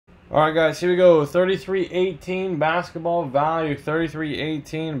Alright guys, here we go. 33-18 basketball value.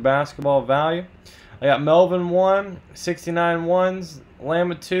 33-18 basketball value. I got Melvin 1, 69 ones,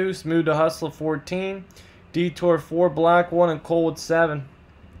 Lama 2, Smooth the Hustler 14, Detour 4, Black 1, and Cold 7.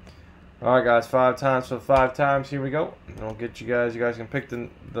 Alright guys, 5 times for 5 times. Here we go. And I'll get you guys. You guys can pick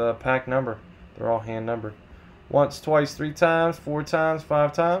the pack number. They're all hand numbered. Once, twice, 3 times, 4 times,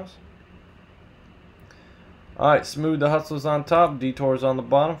 5 times. Alright, Smooth the Hustler's on top, Detour's on the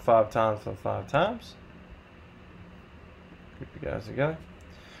bottom, 5 times for 5 times. Group you guys together.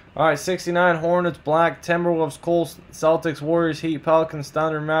 Alright, 69 Hornets, Black, Timberwolves, Colts, Celtics, Warriors, Heat, Pelicans,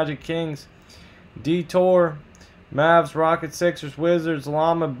 Thunder, Magic, Kings, Detour, Mavs, Rockets, Sixers, Wizards,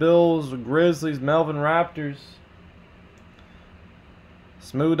 Llama, Bills, Grizzlies, Melvin, Raptors,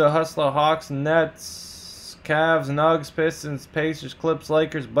 Smooth the Hustler, Hawks, Nets, Cavs, Nugs, Pistons, Pacers, Clips,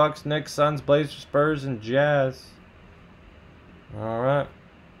 Lakers, Bucks, Knicks, Suns, Blazers, Spurs, and Jazz. Alright.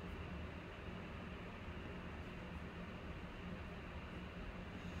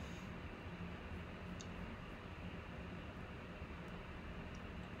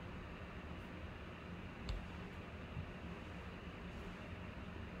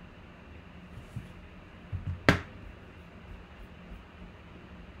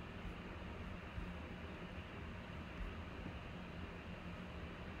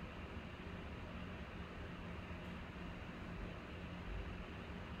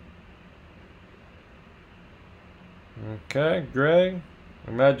 Okay, Greg,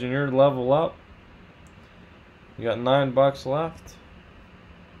 imagine you're level up. You got $9 left.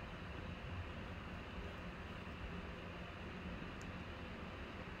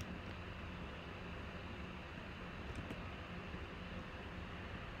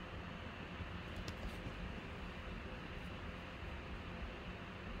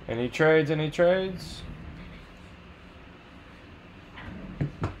 Any trades, any trades?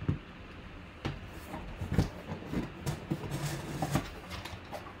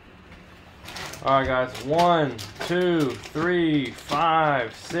 Alright guys, 1, 2, 3,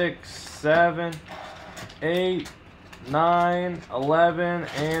 5, 6, 7, 8, 9, 11,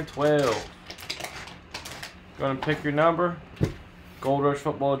 and 12. Go ahead and pick your number. Gold Rush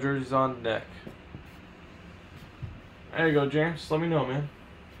football jerseys on deck. There you go, James. Let me know, man.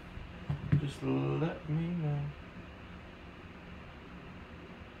 Just let me know.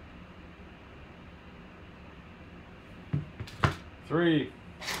 Three.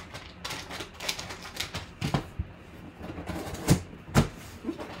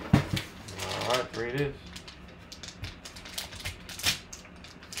 Alright, 3 it is.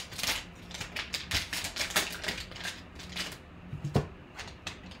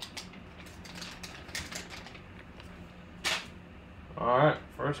 Alright,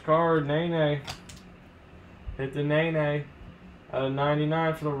 first card, Nene. Hit the Nene. Out of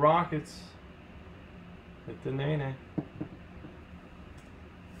 99 for the Rockets. Hit the Nene.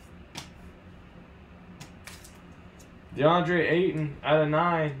 DeAndre Ayton out of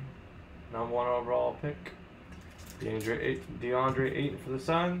 9. #1 overall pick. DeAndre Ayton for the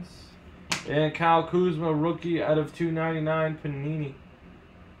Suns. And Kyle Kuzma, rookie out of 299 Panini.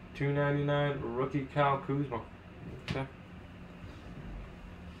 299 rookie Kyle Kuzma. Okay.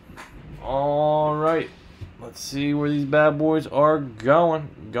 Alright. Let's see where these bad boys are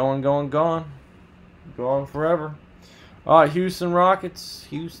going. Going forever. Alright, Houston Rockets.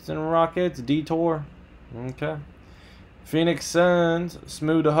 Detour. Okay. Phoenix Suns,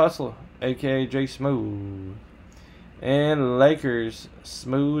 Smooth the Hustler, aka J Smooth. And Lakers,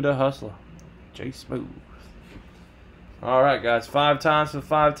 Smooth the Hustler, J Smooth. Alright guys, 5 times for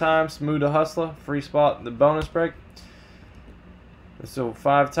 5 times, Smooth the Hustler, free spot in the bonus break. So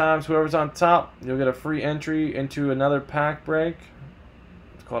 5 times, whoever's on top, you'll get a free entry into another pack break.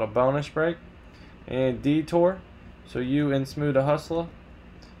 It's called a bonus break. And Detour, so you and Smooth the Hustler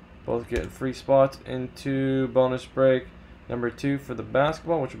both get free spots into bonus break #2 for the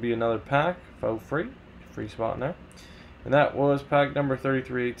basketball, which will be another pack for free spot in there. And that was pack number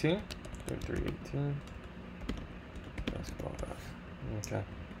 33-18. 33-18 basketball pack. Okay.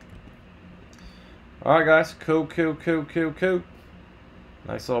 All right, guys. Cool.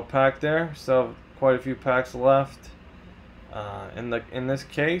 Nice little pack there. Still have quite a few packs left. In this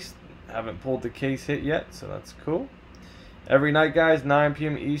case, haven't pulled the case hit yet, so that's cool. Every night, guys, 9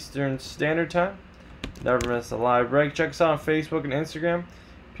 p.m. Eastern Standard Time. Never miss a live break. Check us out on Facebook and Instagram,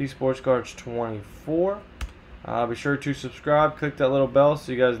 P Sports Cards 24. Be sure to subscribe. Click that little bell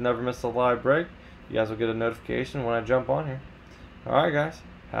so you guys never miss a live break. You guys will get a notification when I jump on here. Alright, guys.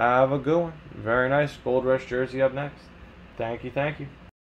 Have a good one. Very nice. Gold Rush jersey up next. Thank you.